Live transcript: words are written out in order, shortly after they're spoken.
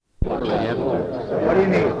What do you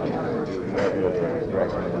need?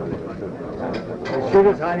 The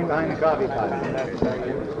sugar's hiding behind the coffee pot.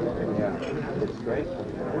 Yeah. Great.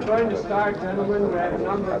 We're going to start, gentlemen. We have a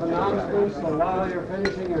number of announcements, so while you're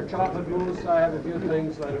finishing your chocolate mousse, I have a few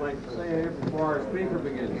things I'd like to say here before our speaker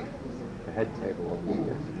begins. The head table.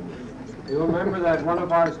 You'll remember that one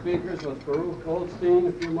of our speakers was Baruch Goldstein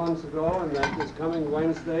a few months ago, and that this coming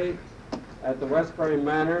Wednesday at the Westbury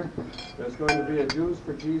Manor, there's going to be a Jews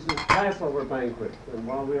for Jesus Passover banquet. And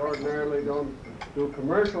while we ordinarily don't do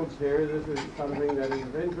commercials here, this is something that is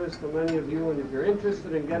of interest to many of you, and if you're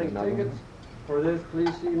interested in getting tickets for this,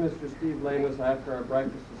 please see Mr. Steve Lamus after our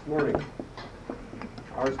breakfast this morning.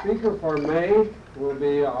 Our speaker for May will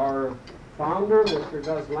be our founder, Mr.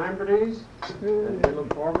 Gus Lambertys, and we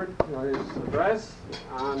look forward to his address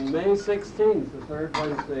on May 16th, the third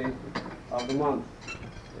Wednesday of the month.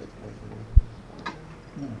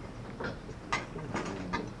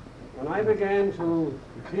 When I began to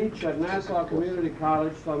teach at Nassau Community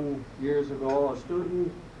College some years ago, a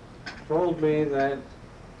student told me that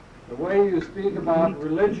the way you speak about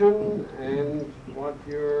religion and what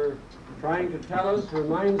you're trying to tell us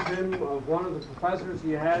reminds him of one of the professors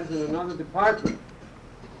he has in another department.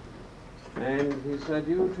 And he said,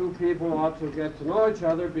 you two people ought to get to know each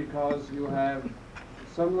other because you have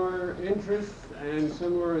similar interests and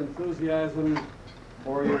similar enthusiasm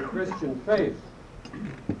for your Christian faith.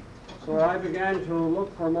 So I began to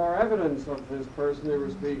look for more evidence of this person they were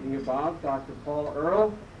speaking about, Dr. Paul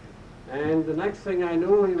Earle, and the next thing I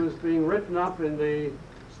knew, he was being written up in the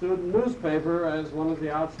student newspaper as one of the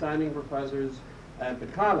outstanding professors at the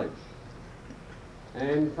college.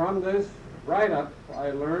 And from this write-up, I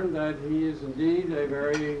learned that he is indeed a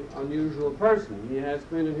very unusual person. He has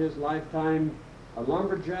been in his lifetime a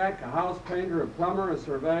lumberjack, a house painter, a plumber, a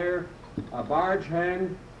surveyor, a barge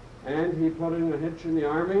hand, and he put in a hitch in the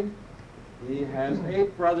Army. He has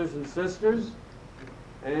 8 brothers and sisters,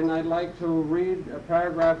 and I'd like to read a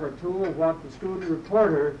paragraph or two of what the student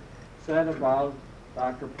reporter said about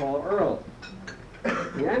Dr. Paul Earle.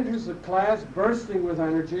 He enters the class bursting with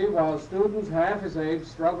energy while students half his age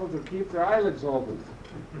struggle to keep their eyelids open.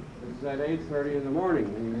 This is at 8:30 in the morning.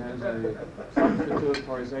 He has a substitute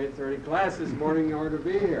for his 8:30 class this morning in order to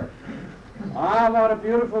be here. Ah, what a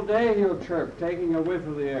beautiful day, he'll chirp, taking a whiff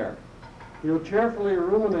of the air. He'll cheerfully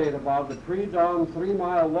ruminate about the pre-dawn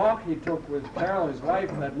 3-mile walk he took with Carol, his wife,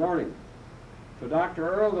 that morning. To Dr.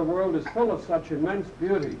 Earle, the world is full of such immense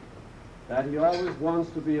beauty that he always wants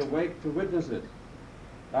to be awake to witness it.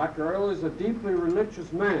 Dr. Earle is a deeply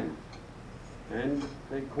religious man, and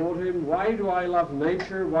they quote him, why do I love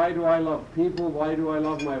nature, why do I love people, why do I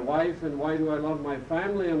love my wife, and why do I love my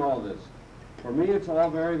family and all this? For me, it's all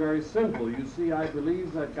very, very simple. You see, I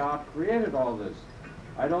believe that God created all this.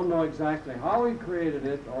 I don't know exactly how he created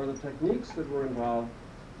it or the techniques that were involved,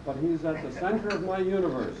 but he's at the center of my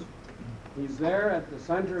universe. He's there at the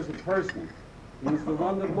center as a person. He's the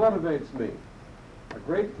one that motivates me. A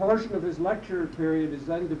great portion of his lecture period is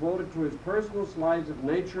then devoted to his personal slides of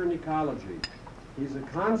nature and ecology. He's a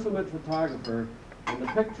consummate photographer, and the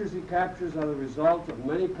pictures he captures are the result of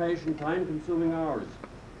many patient, time-consuming hours.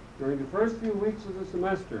 During the first few weeks of the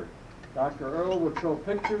semester, Dr. Earle would show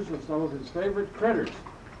pictures of some of his favorite critters,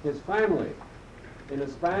 his family. In a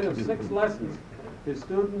span of 6 lessons, his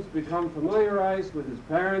students become familiarized with his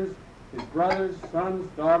parents, his brothers, sons,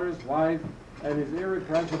 daughters, wife, and his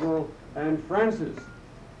irrepressible Aunt Frances.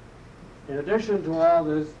 In addition to all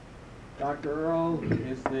this, Dr. Earle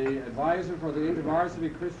is the advisor for the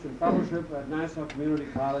InterVarsity Christian Fellowship at Nassau Community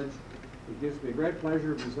College. It gives me great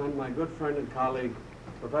pleasure to present my good friend and colleague,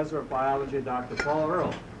 Professor of Biology, Dr. Paul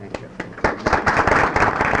Earle. Thank you.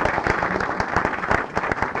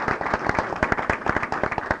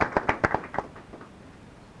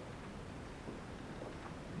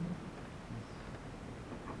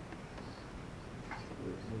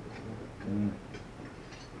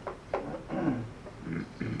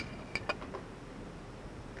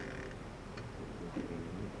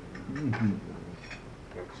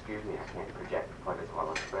 Excuse me, I can't project quite as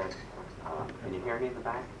well as Fred. Can you hear me in the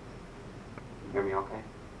back? Hear me okay?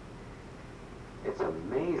 It's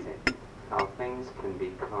amazing how things can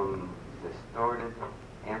become distorted,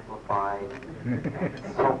 amplified, and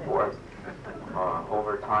so forth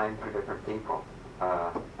over time through different people.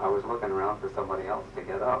 I was looking around for somebody else to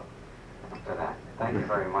get up to that. Thank you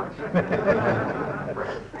very much.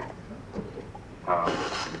 Fred.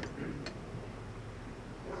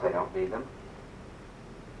 Yes, I don't need them.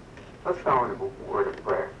 Let's go into a word of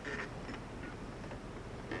prayer.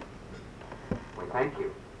 We thank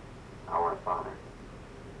you, our Father,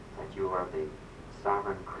 that you are the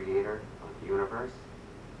sovereign creator of the universe,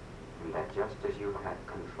 and that just as you had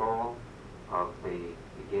control of the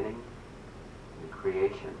beginning and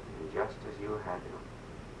creation, and just as you had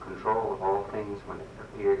control of all things when it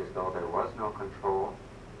appeared as though there was no control,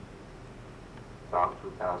 about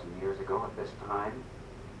 2,000 years ago at this time,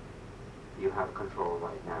 you have control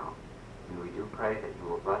right now. And we do pray that you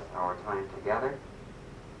will bless our time together.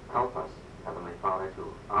 Help us, Heavenly Father,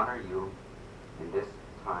 to honor you in this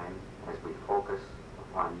time as we focus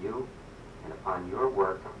upon you and upon your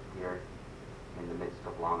work here in the midst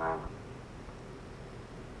of Long Island.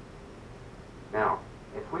 Now,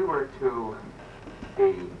 if we were to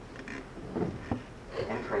be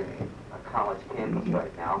entering a college campus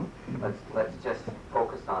right now, let's just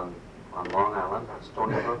focus on Long Island,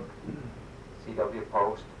 Stony Brook, C.W.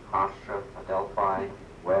 Post, Hofstra, Adelphi,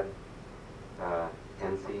 Webb,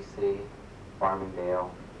 NCC, Farmingdale,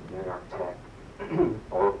 New York Tech,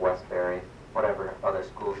 Old Westbury, whatever other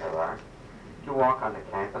schools there are. If you walk onto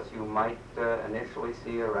campus, you might initially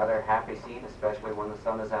see a rather happy scene, especially when the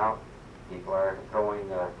sun is out. People are throwing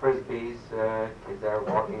frisbees, kids are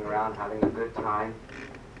walking around having a good time,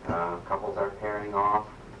 couples are pairing off,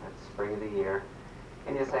 it's spring of the year,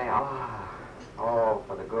 and you say, oh,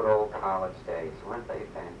 for the good old college days, weren't they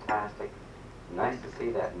fantastic? Nice to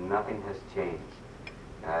see that nothing has changed.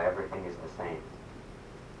 Everything is the same.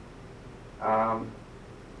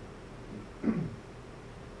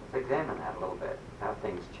 Let's examine that a little bit, how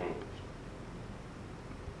things changed.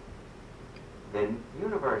 The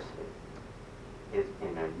university is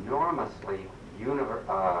an enormously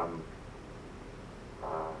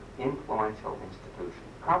influential institution,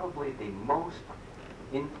 probably the most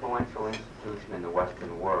influential institution in the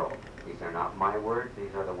Western world. These are not my words,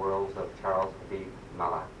 these are the words of Charles B.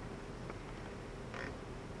 Malak.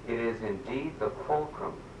 It is indeed the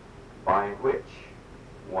fulcrum by which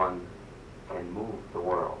one can move the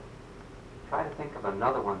world. Try to think of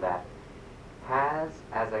another one that has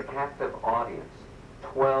as a captive audience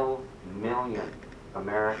 12 million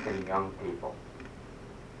American young people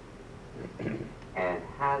and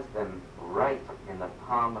has them right in the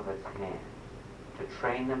palm of its hand to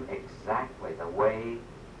train them exactly the way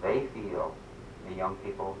they feel the young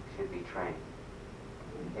people should be trained.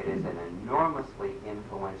 It is an enormously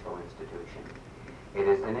influential institution. It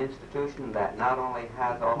is an institution that not only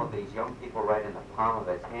has all of these young people right in the palm of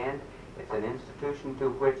its hand, it's an institution to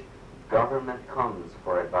which government comes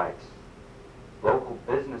for advice. Local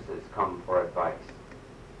businesses come for advice.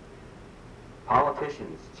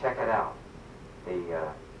 Politicians, check it out.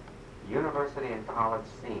 The university and college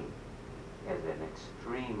scene is an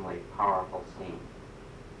extremely powerful scene.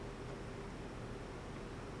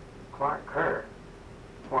 Clark Kerr,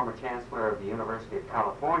 former chancellor of the University of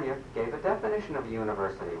California, gave a definition of a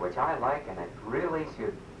university, which I like, and it really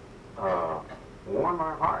should warm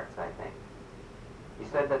our hearts, I think. He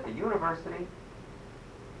said that the university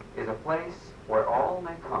is a place where all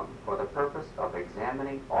may come for the purpose of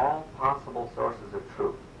examining all possible sources of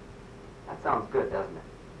truth. That sounds good, doesn't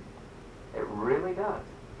it? It really does.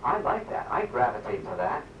 I like that. I gravitate to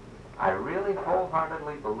that. I really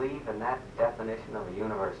wholeheartedly believe in that definition of a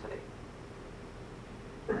university.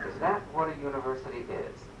 Is that what a university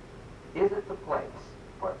is? Is it the place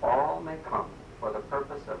where all may come for the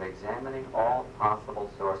purpose of examining all possible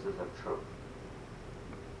sources of truth?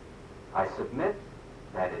 I submit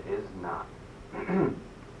that it is not.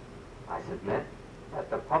 I submit that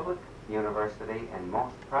the public university and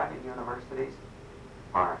most private universities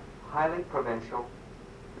are highly provincial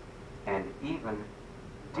and even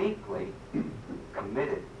deeply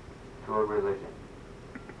committed to a religion.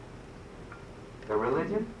 The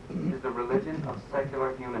religion is the religion of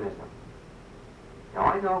secular humanism. Now,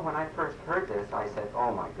 I know when I first heard this, I said,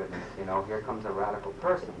 oh my goodness, here comes a radical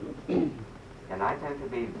person. And I tend to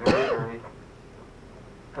be very, very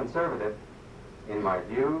conservative in my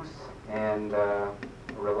views and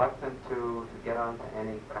reluctant to get onto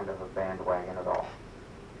any kind of a bandwagon at all.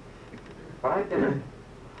 But I've been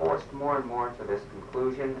forced more and more to this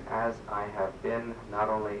conclusion as I have been not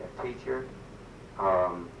only a teacher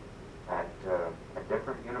at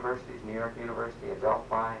different universities, New York University,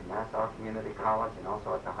 Adelphi, Nassau Community College, and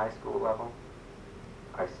also at the high school level.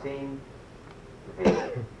 I've seen the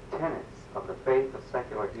tenets of the faith of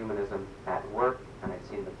secular humanism at work, and I've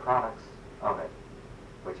seen the products of it,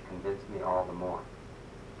 which convince me all the more.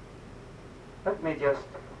 Let me just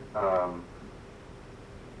go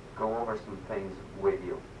over some things with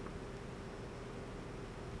you.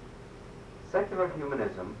 Secular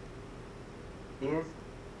humanism is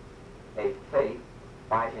a faith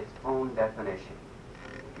by its own definition.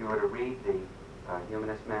 If you were to read the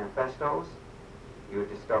humanist manifestos, you would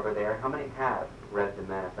discover there, how many have read the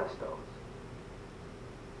manifestos?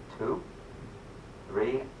 2,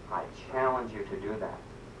 3, I challenge you to do that.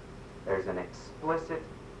 There's an explicit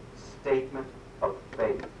statement of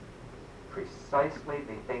faith, precisely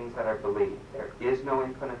the things that are believed. There is no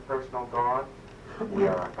infinite personal God. We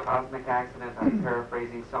are a cosmic accident. I'm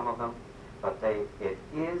paraphrasing some of them. But it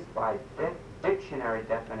is by dictionary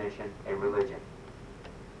definition a religion.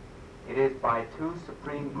 It is by 2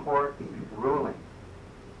 Supreme Court rulings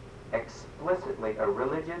explicitly a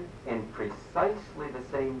religion in precisely the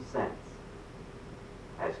same sense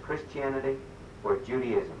as Christianity or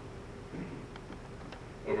Judaism.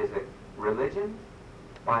 It is a religion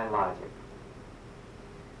by logic.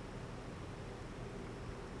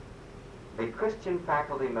 The Christian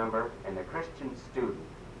faculty member and the Christian student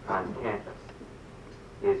on campus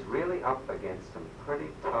is really up against some pretty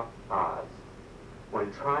tough odds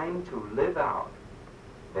when trying to live out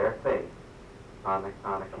their faith on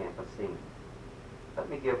a campus scene. Let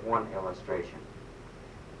me give one illustration.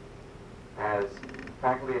 As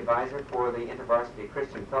faculty advisor for the InterVarsity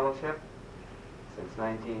Christian Fellowship since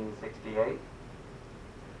 1968,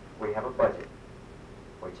 we have a budget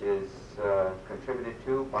which is contributed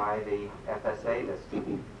to by the FSA, the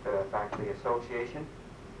Student Faculty Association.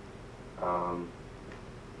 And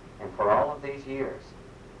for all of these years,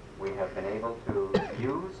 we have been able to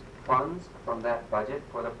use funds from that budget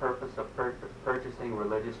for the purpose of purchasing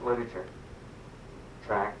religious literature,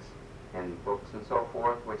 tracts and books and so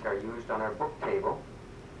forth, which are used on our book table,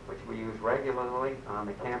 which we use regularly on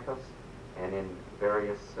the campus and in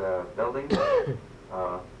various buildings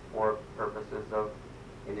for purposes of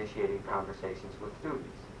initiating conversations with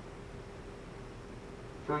students.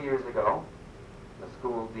 2 years ago, the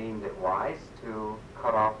school deemed it wise to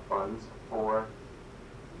cut off funds for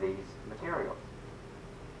these materials.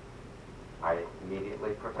 I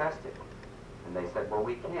immediately protested, and they said, well,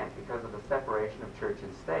 we can't because of the separation of church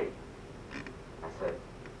and state. I said,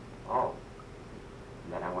 oh.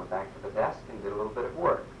 And then I went back to the desk and did a little bit of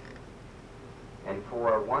work. And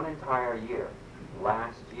for one entire year,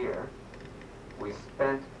 last year, we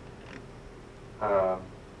spent a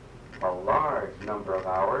large number of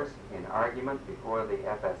hours in argument before the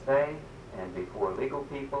FSA and before legal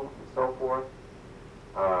people and so forth,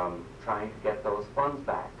 trying to get those funds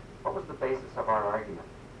back. What was the basis of our argument?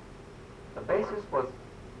 The basis was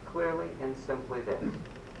clearly and simply this,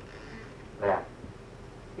 that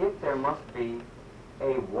if there must be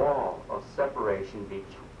a wall of separation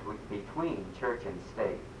between church and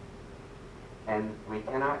state, and we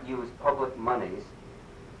cannot use public monies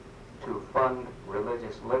to fund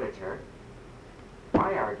religious literature,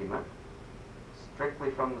 my argument,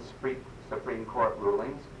 strictly from the Supreme Court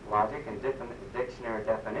rulings, logic, and dictionary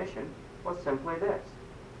definition, was simply this.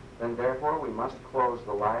 Then therefore we must close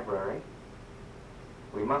the library,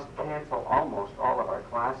 we must cancel almost all of our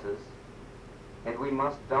classes, and we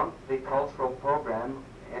must dump the cultural program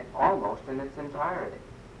almost in its entirety.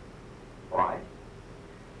 Why?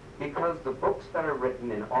 Because the books that are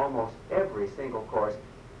written in almost every single course,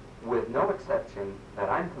 with no exception that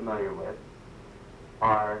I'm familiar with,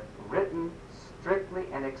 are written strictly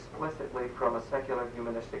and explicitly from a secular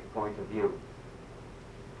humanistic point of view,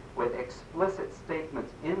 with explicit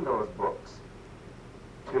statements in those books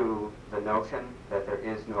to the notion that there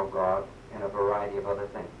is no God and a variety of other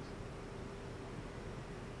things.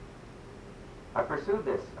 I pursued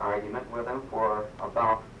this argument with them for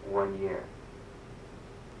about 1 year.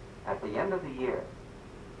 At the end of the year,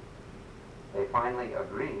 they finally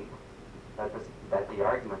agreed that the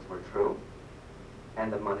arguments were true,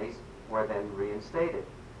 and the monies were then reinstated.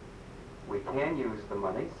 We can use the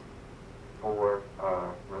monies for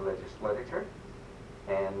religious literature,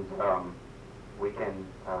 and we can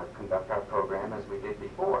conduct our program as we did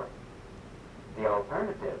before. The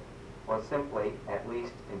alternative was simply, at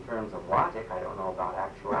least in terms of logic, I don't know about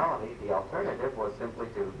actuality, the alternative was simply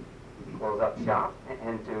to close up shop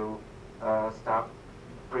and to stop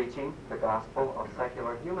preaching the gospel of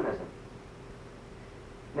secular humanism.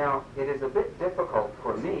 Now, it is a bit difficult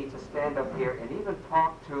for me to stand up here and even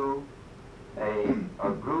talk to a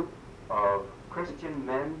group of Christian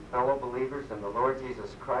men, fellow believers in the Lord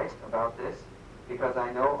Jesus Christ about this, because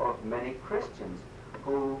I know of many Christians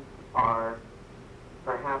who are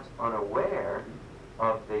perhaps unaware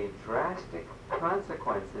of the drastic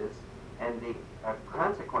consequences and the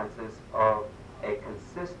consequences of a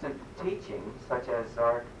consistent teaching such as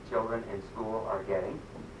our children in school are getting.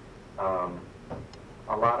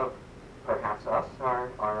 A lot of, perhaps us, are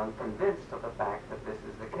unconvinced of the fact that this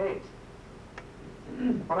is the case.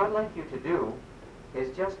 What I'd like you to do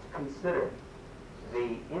is just consider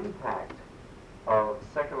the impact of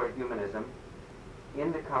secular humanism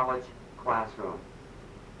in the college classroom.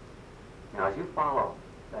 Now, as you follow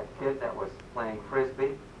that kid that was playing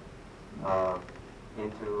Frisbee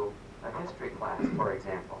into a history class, for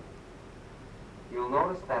example. You'll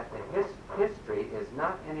notice that the history is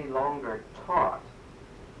not any longer taught,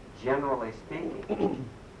 generally speaking,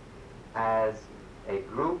 as a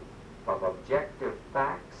group of objective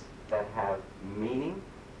facts that have meaning.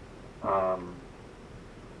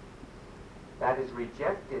 That is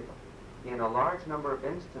rejected in a large number of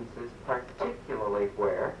instances, particularly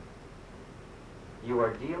where you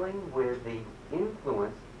are dealing with the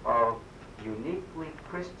influence of uniquely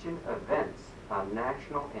Christian events on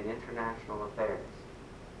national and international affairs.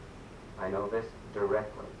 I know this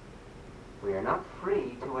directly. We are not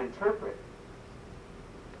free to interpret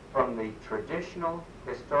from the traditional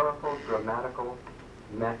historical grammatical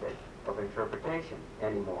method of interpretation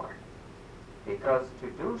anymore, because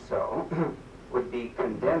to do so would be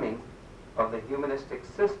condemning of the humanistic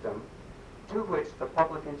system to which the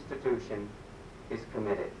public institution is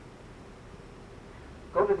committed.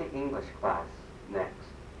 Go to the English class next.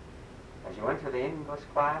 As you enter the English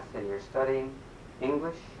class and you're studying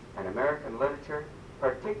English and American literature,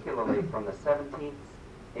 particularly from the 17th,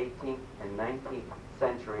 18th, and 19th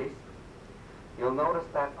centuries, you'll notice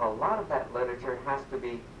that a lot of that literature has to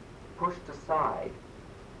be pushed aside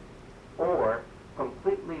or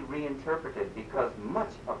completely reinterpreted, because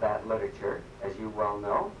much of that literature, as you well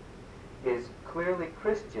know, is clearly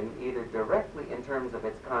Christian, either directly in terms of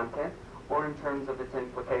its content or in terms of its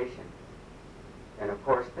implication. And of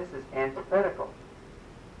course, this is antithetical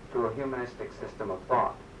to a humanistic system of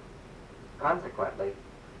thought. Consequently,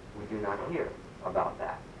 we do not hear about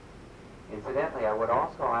that. Incidentally, I would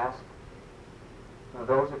also ask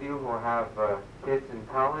those of you who have kids in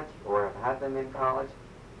college or have had them in college,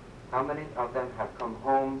 how many of them have come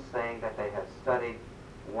home saying that they have studied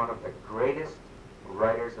one of the greatest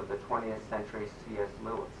writers of the 20th century, C.S.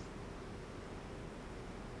 Lewis?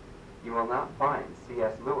 You will not find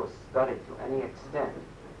C.S. Lewis studied to any extent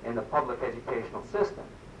in the public educational system.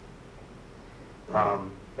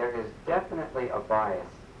 There is definitely a bias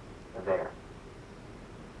there.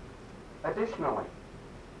 Additionally,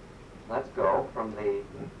 let's go from the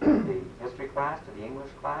history class to the English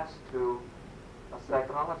class to a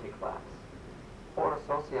psychology class or a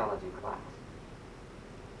sociology class.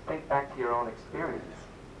 Think back to your own experience.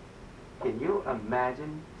 Can you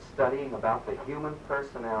imagine studying about the human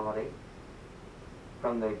personality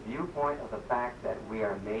from the viewpoint of the fact that we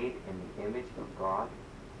are made in the image of God?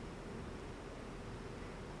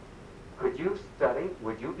 Would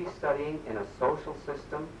you be studying in a social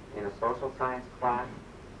system, in a social science class,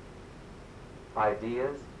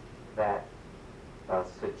 ideas that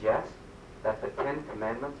suggest that the Ten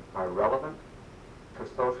Commandments are relevant to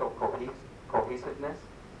social cohesiveness?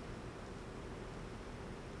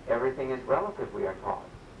 Everything is relative, we are taught.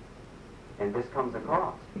 And this comes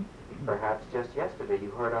across. Perhaps just yesterday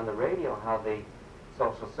you heard on the radio how the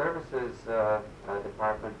social services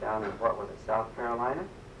department down in, what was it, South Carolina,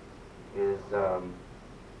 is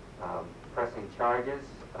pressing charges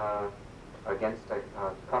against a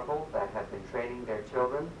couple that have been training their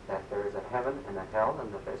children that there is a heaven and a hell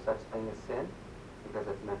and that there's such thing as sin because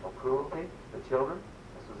it's mental cruelty to children.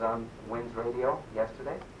 This was on WINS radio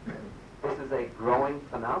yesterday. This is a growing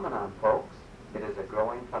phenomenon, folks. It is a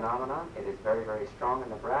growing phenomenon. It is very, very strong in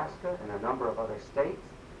Nebraska and a number of other states.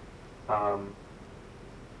 I'm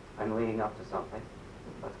leading up to something.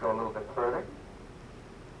 Let's go a little bit further.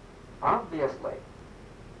 Obviously,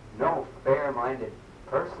 no fair-minded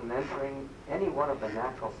person entering any one of the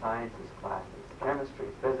natural sciences classes, chemistry,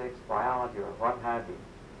 physics, biology, or what have you,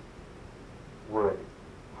 would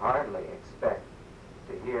hardly expect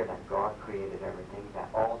to hear that God created everything, that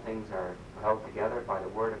all things are held together by the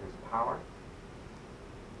word of his power.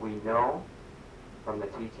 We know from the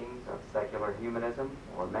teachings of secular humanism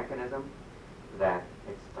or mechanism that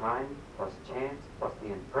it's time plus chance plus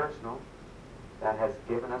the impersonal that has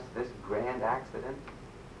given us this grand accident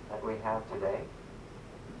that we have today.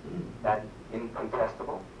 That's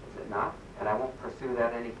incontestable, is it not? And I won't pursue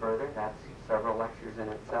that any further. That's several lectures in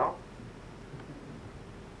itself.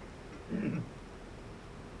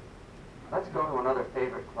 Let's go to another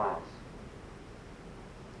favorite class.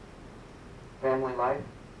 Family life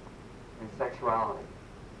and sexuality.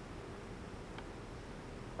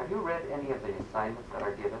 Have you read any of the assignments that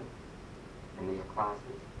are given in these classes?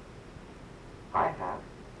 I have.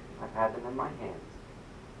 I've had them in my hands.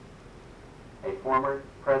 A former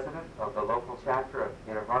president of the local chapter of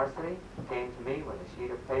university came to me with a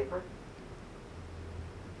sheet of paper,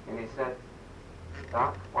 and he said,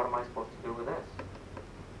 "Doc, what am I supposed to do with this?"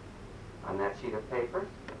 On that sheet of paper,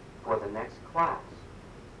 for the next class,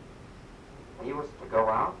 he was to go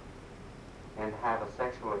out and have a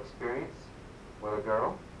sexual experience with a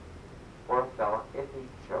girl or a fella if he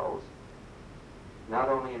chose, not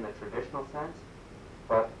only in the traditional sense,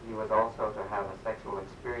 but he was also to have a sexual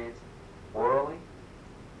experience orally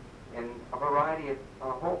in a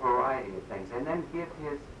whole variety of things, and then give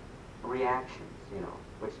his reactions,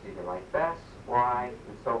 which did you like best, why,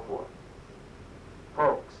 and so forth.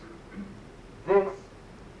 Folks, this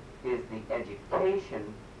is the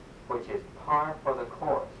education which is par for the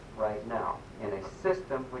course right now in a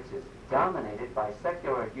system which is dominated by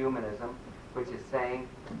secular humanism, which is saying,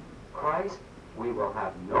 Christ, we will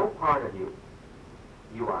have no part of you.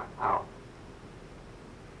 You are out.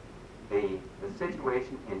 The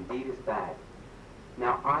situation indeed is bad.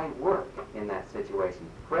 Now, I work in that situation.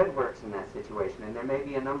 Fred works in that situation, and there may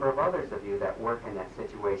be a number of others of you that work in that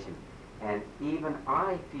situation. And even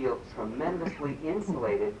I feel tremendously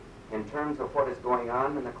insulated in terms of what is going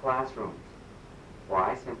on in the classrooms.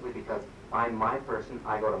 Why? Simply because I'm my person,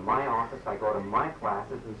 I go to my office, I go to my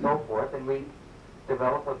classes, and so forth, and we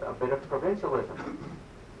develop a bit of provincialism.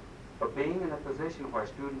 But being in a position where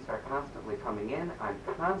students are constantly coming in, I'm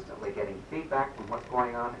constantly getting feedback from what's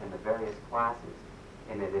going on in the various classes,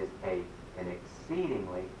 and it is an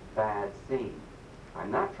exceedingly bad scene. I'm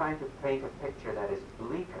not trying to paint a picture that is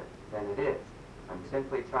bleaker than it is. I'm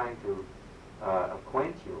simply trying to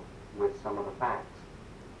acquaint you with some of the facts.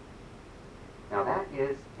 Now that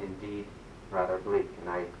is indeed rather bleak, and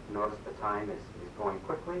I notice the time is going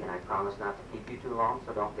quickly, and I promise not to keep you too long,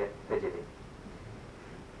 so don't get fidgety.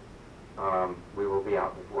 We will be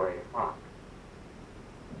out before 8 o'clock.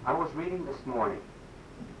 I was reading this morning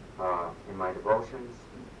in my devotions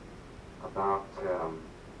about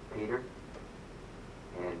Peter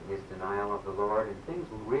and his denial of the Lord, and things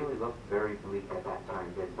really looked very bleak at that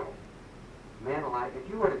time, didn't they? Man alive, if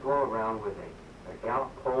you were to go around with a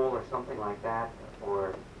Gallup poll or something like that,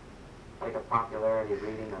 or take a popularity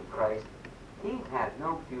reading on Christ, he had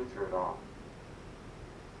no future at all,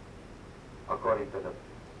 according to the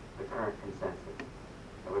current consensus.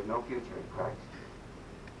 There was no future in Christ.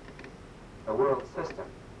 The world system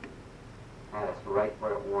had us right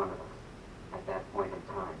where it wanted us at that point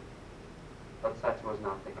in time. But such was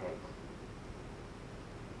not the case.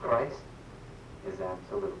 Christ is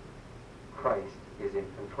absolute. Christ is in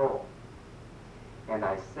control. And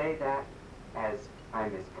I say that as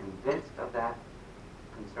I'm as convinced of that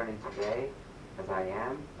concerning today as I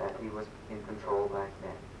am that he was in control back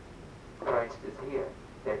then. Christ is here.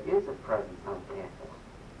 There is a presence on campus.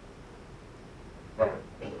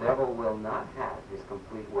 The devil will not have his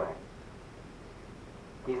complete way.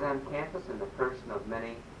 He's on campus in the person of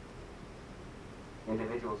many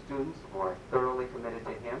individual students who are thoroughly committed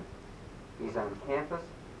to him. He's on campus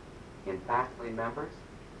in faculty members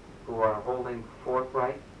who are holding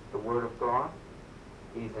forthright the Word of God.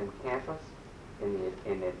 He's in campus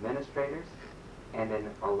in administrators and in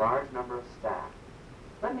a large number of staff.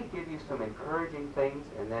 Let me give you some encouraging things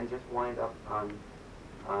and then just wind up on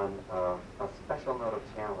a special note of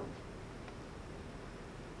challenge.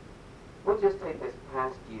 We'll just take this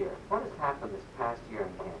past year. What has happened this past year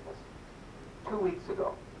on campus? 2 weeks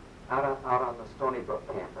ago, out on the Stony Brook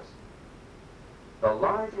campus, the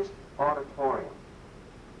largest auditorium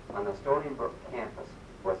on the Stony Brook campus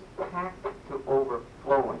was packed to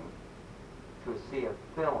overflowing to see a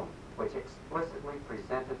film which explicitly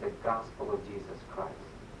presented the gospel of Jesus Christ,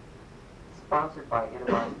 sponsored by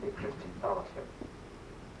InterVarsity Christian Fellowship.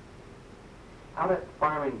 Out at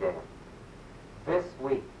Farmingdale, this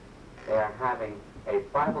week, they are having a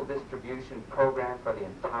Bible distribution program for the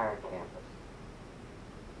entire campus.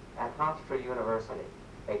 At Hofstra University,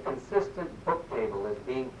 a consistent book table is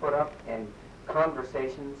being put up, and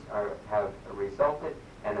conversations have resulted,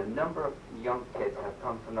 and a number of young kids have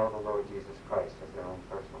come to know the Lord Jesus Christ as their own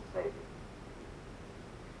personal Savior.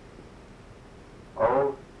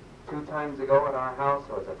 Oh, 2 times ago at our house,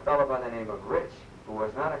 there was a fellow by the name of Rich who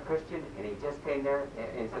was not a Christian, and he just came there.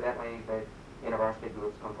 Incidentally, the university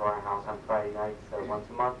groups come to our house on Friday nights once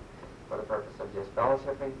a month for the purpose of just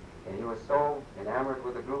fellowshipping, and he was so enamored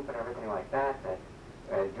with the group and everything like that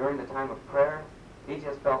during the time of prayer, he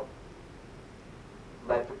just felt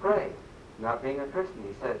led to pray, not being a Christian.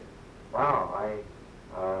 He said, wow,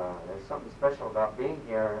 there's something special about being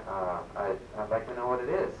here. I'd like to know what it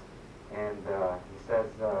is. And he says,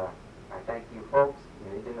 I thank you folks.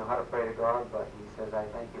 He didn't know how to pray to God, but he says, I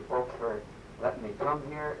thank you folks for letting me come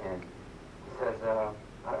here. And he says,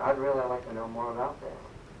 I'd really like to know more about this.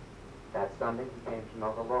 That Sunday, he came to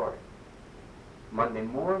know the Lord. Monday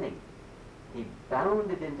morning, he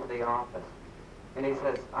bounded into the office, and he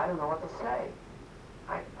says, I don't know what to say.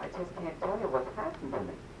 I just can't tell you what's happened to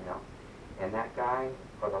me, And that guy,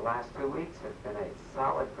 for the last 2 weeks, has been a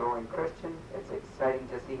solid growing Christian. It's exciting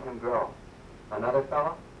to see him grow. Another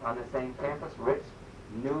fellow on the same campus, Rich,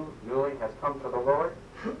 newly has come to the Lord.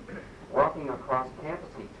 Walking across campus,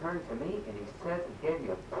 he turned to me and he says, he gave me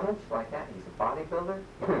a punch like that, and he's a bodybuilder.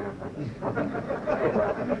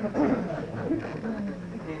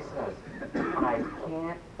 He says, I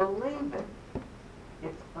can't believe it.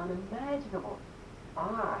 It's unimaginable.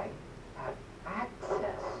 I have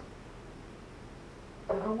access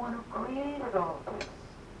to the one who created all of this.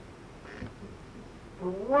 The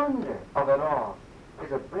wonder of it all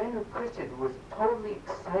is a brand new Christian who was totally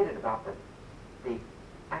excited about the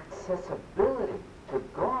accessibility to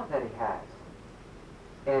God that he has.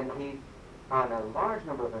 And he, on a large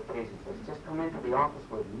number of occasions, has just come into the office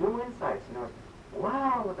with new insights and knows,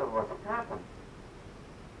 wow, look at what's happened.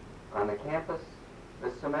 On the campus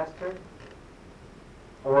this semester,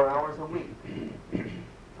 4 hours a week.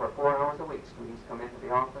 For 4 hours a week, students come into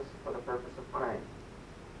the office for the purpose of praying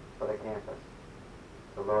for the campus.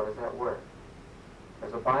 The Lord is at work.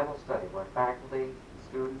 There's a Bible study where faculty,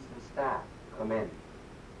 students, and staff come in.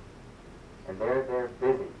 And they're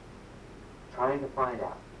busy trying to find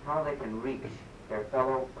out how they can reach their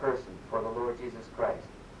fellow person for the Lord Jesus Christ.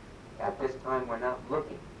 At this time, we're not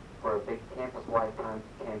looking for a big campus-wide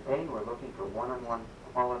campaign. We're looking for one-on-one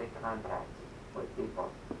quality contacts with people,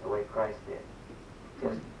 the way Christ did.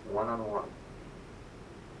 Just one-on-one.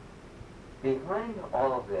 Behind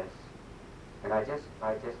all of this, and I just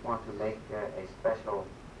want to make a special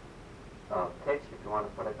pitch, if you want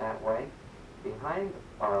to put it that way. Behind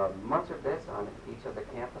much of this on each of the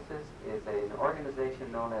campuses is an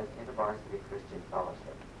organization known as InterVarsity Christian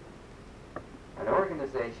Fellowship. An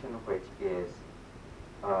organization which is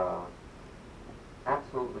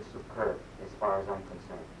absolutely superb as far as I'm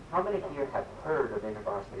concerned. How many here have heard of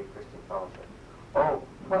InterVarsity Christian Fellowship? Oh,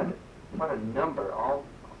 what a number, all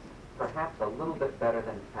perhaps a little bit better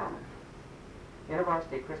than half.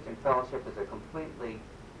 InterVarsity Christian Fellowship is a completely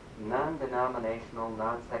non-denominational,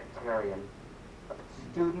 non-sectarian,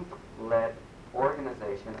 student-led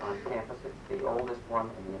organization on campus. It's the oldest one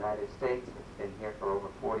in the United States. It's been here for over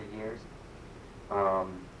 40 years.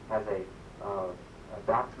 Has a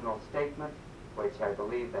doctrinal statement, which I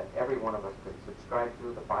believe that every one of us could subscribe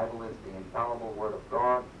to. The Bible is the infallible Word of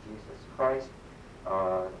God, Jesus Christ.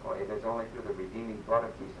 It is only through the redeeming blood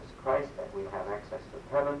of Jesus Christ that we have access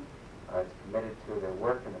to heaven. It's committed to the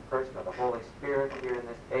work in the person of the Holy Spirit here in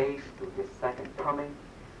this age, to His second coming.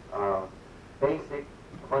 Basic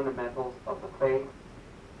fundamentals of the faith.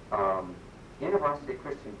 InterVarsity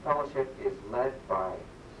Christian Fellowship is led by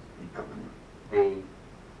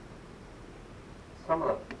some of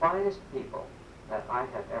the finest people that I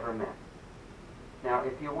have ever met. Now,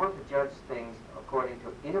 if you want to judge things according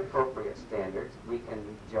to inappropriate standards, we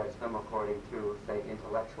can judge them according to, say,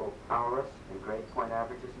 intellectual prowess and grade point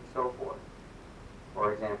averages and so forth.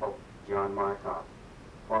 For example, John Martov,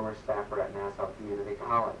 former staffer at Nassau Community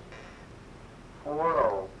College,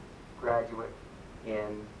 4.0 graduate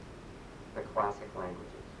in the classic languages.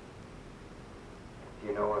 If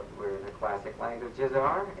you know where the classic languages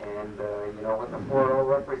are, and you know what the 4.0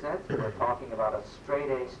 represents, we're talking about a straight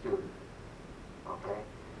A student. Okay?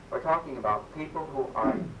 We're talking about people who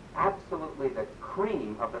are absolutely the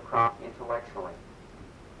cream of the crop intellectually.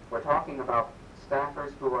 We're talking about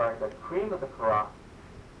staffers who are the cream of the crop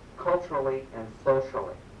culturally and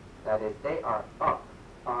socially. That is, they are up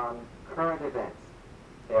on current events.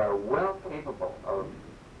 They are well capable of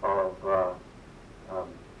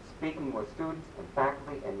speaking with students and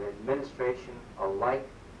faculty and administration alike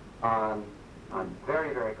on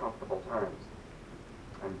very, very comfortable terms.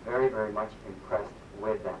 I'm very, very much impressed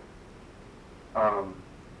with them.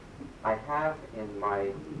 I have in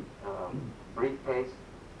my briefcase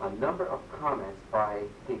a number of comments by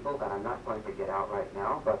people that I'm not going to get out right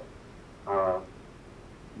now, but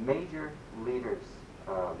major leaders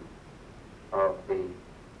of the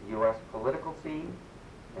U.S. political scene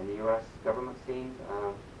and the U.S. government scene,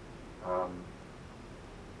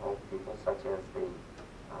 people such as the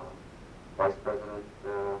Vice President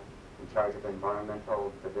in charge of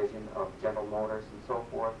Environmental Division of General Motors and so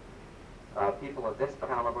forth, people of this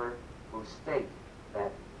caliber who state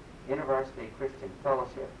that InterVarsity Christian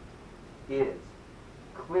Fellowship is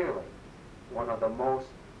clearly one of the most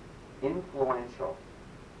influential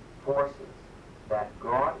forces that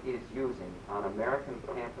God is using on American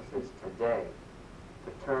campuses today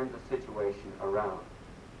to turn the situation around.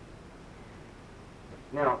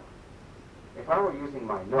 Now, if I were using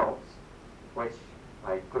my notes, which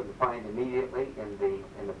I couldn't find immediately in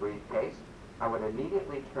the briefcase, I would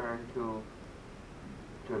immediately turn to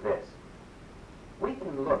this. we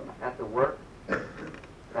can look at the work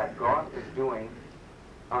that God is doing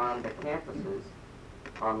on the campuses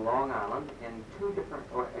on Long Island in two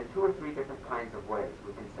or three different kinds of ways.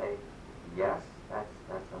 We can say, yes,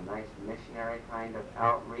 that's a nice missionary kind of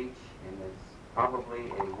outreach, and it's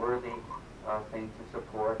probably a worthy thing to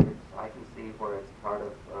support. I can see where it's part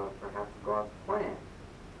of perhaps God's plan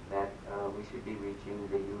that we should be reaching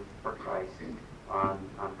the youth for Christ on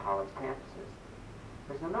college campuses.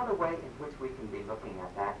 There's another way in which we can be looking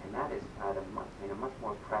at that, and that is in a much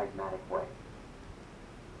more pragmatic way.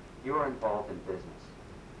 You are involved in business.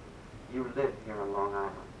 You live here on Long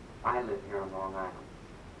Island. I live here on Long Island.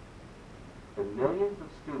 The millions of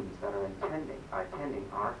students that are attending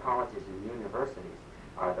our colleges and universities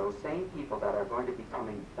are those same people that are going to be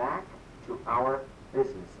coming back to our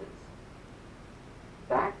businesses,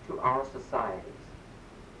 back to our societies,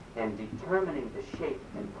 and determining the shape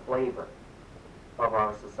and flavor of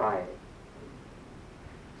our society.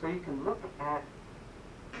 So you can look at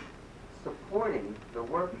supporting the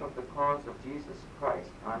work of the cause of Jesus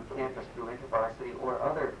Christ on campus through InterVarsity or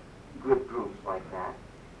other good groups like that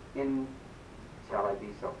in, shall I be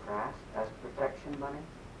so crass, as protection money?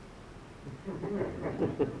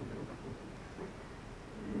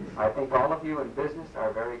 I think all of you in business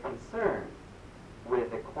are very concerned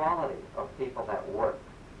with the quality of people that work.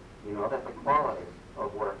 You know that the quality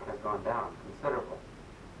of work has gone down considerably.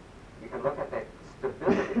 You can look at the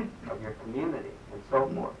stability of your community and so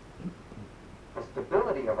forth. The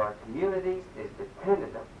stability of our communities is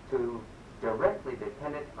directly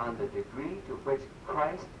dependent on the degree to which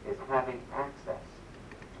Christ is having access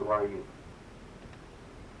to our youth.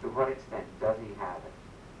 To what extent does he have it?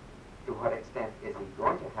 To what extent is he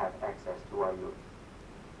going to have access to our youth?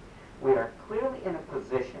 We are clearly in a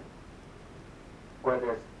position where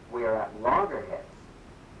we are at loggerheads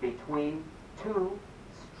between two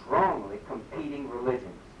strongly competing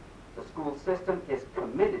religions. The school system is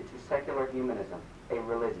committed to secular humanism, a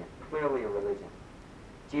religion, clearly a religion.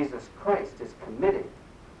 Jesus Christ is committed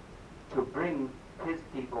to bring his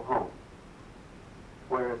people home.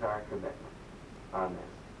 Where is our commitment on this?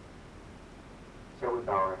 Shall we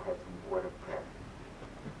bow our heads in a word of prayer?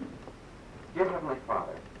 Dear Heavenly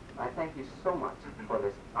Father, I thank you so much for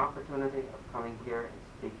this opportunity of coming here and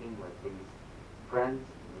speaking with these friends,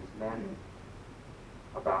 these men,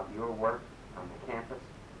 about your work on the campus.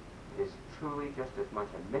 It is truly just as much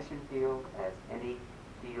a mission field as any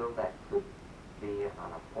field that could be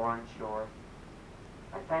on a foreign shore.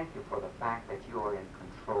 I thank you for the fact that you are in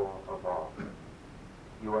control of all.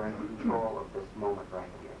 You are in control of this moment right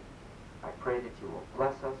here. I pray that you will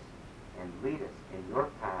bless us and lead us in your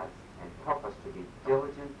paths and help us to be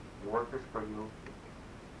diligent workers for you,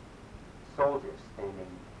 soldiers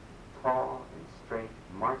standing tall and straight,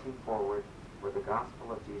 marching forward with the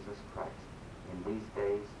gospel of Jesus Christ in these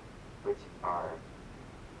days which are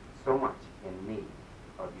so much in need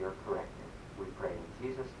of your corrective. We pray in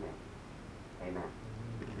Jesus' name. Amen.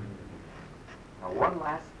 Now one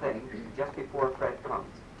last thing, just before Fred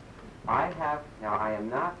comes. I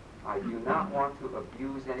do not want to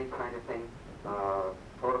abuse any kind of thing,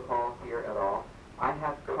 protocol here at all. I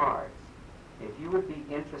have cards. If you would be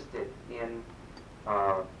interested in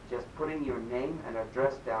just putting your name and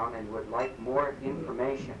address down and would like more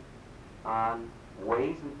information on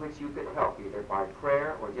ways in which you could help, either by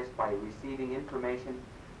prayer or just by receiving information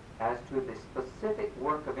as to the specific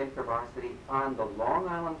work of InterVarsity on the Long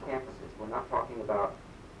Island campuses. We're not talking about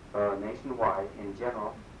nationwide in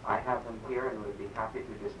general. I have them here and would be happy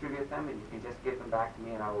to distribute them, and you can just give them back to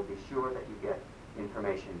me and I will be sure that you get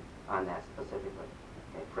information on that specifically.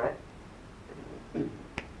 Okay, Fred?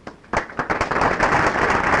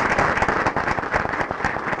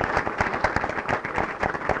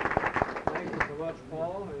 Thank you so much,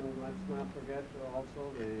 Paul, and let's not forget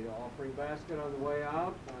also the offering basket on the way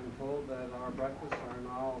out. I'm told that our breakfasts are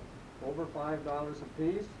now over $5 a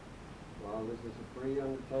piece. While this is a free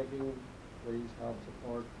undertaking, please help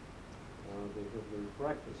support the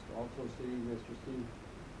breakfast. Also see Mr. Steve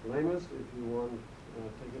Lamus if you want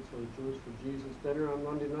tickets for the Jews for Jesus dinner on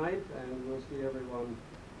Monday night, and we'll see everyone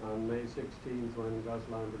on May 16th when Gus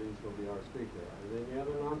Lambertines will be our speaker. Are there any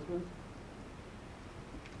other announcements?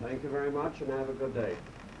 Thank you very much and have a good day.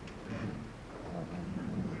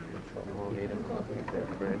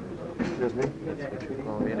 Excuse me?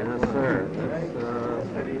 Yes, sir.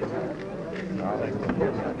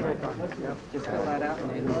 Just fill that out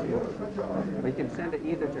and we can send it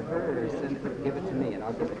either to her or give it to me and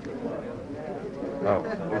I'll give it to you.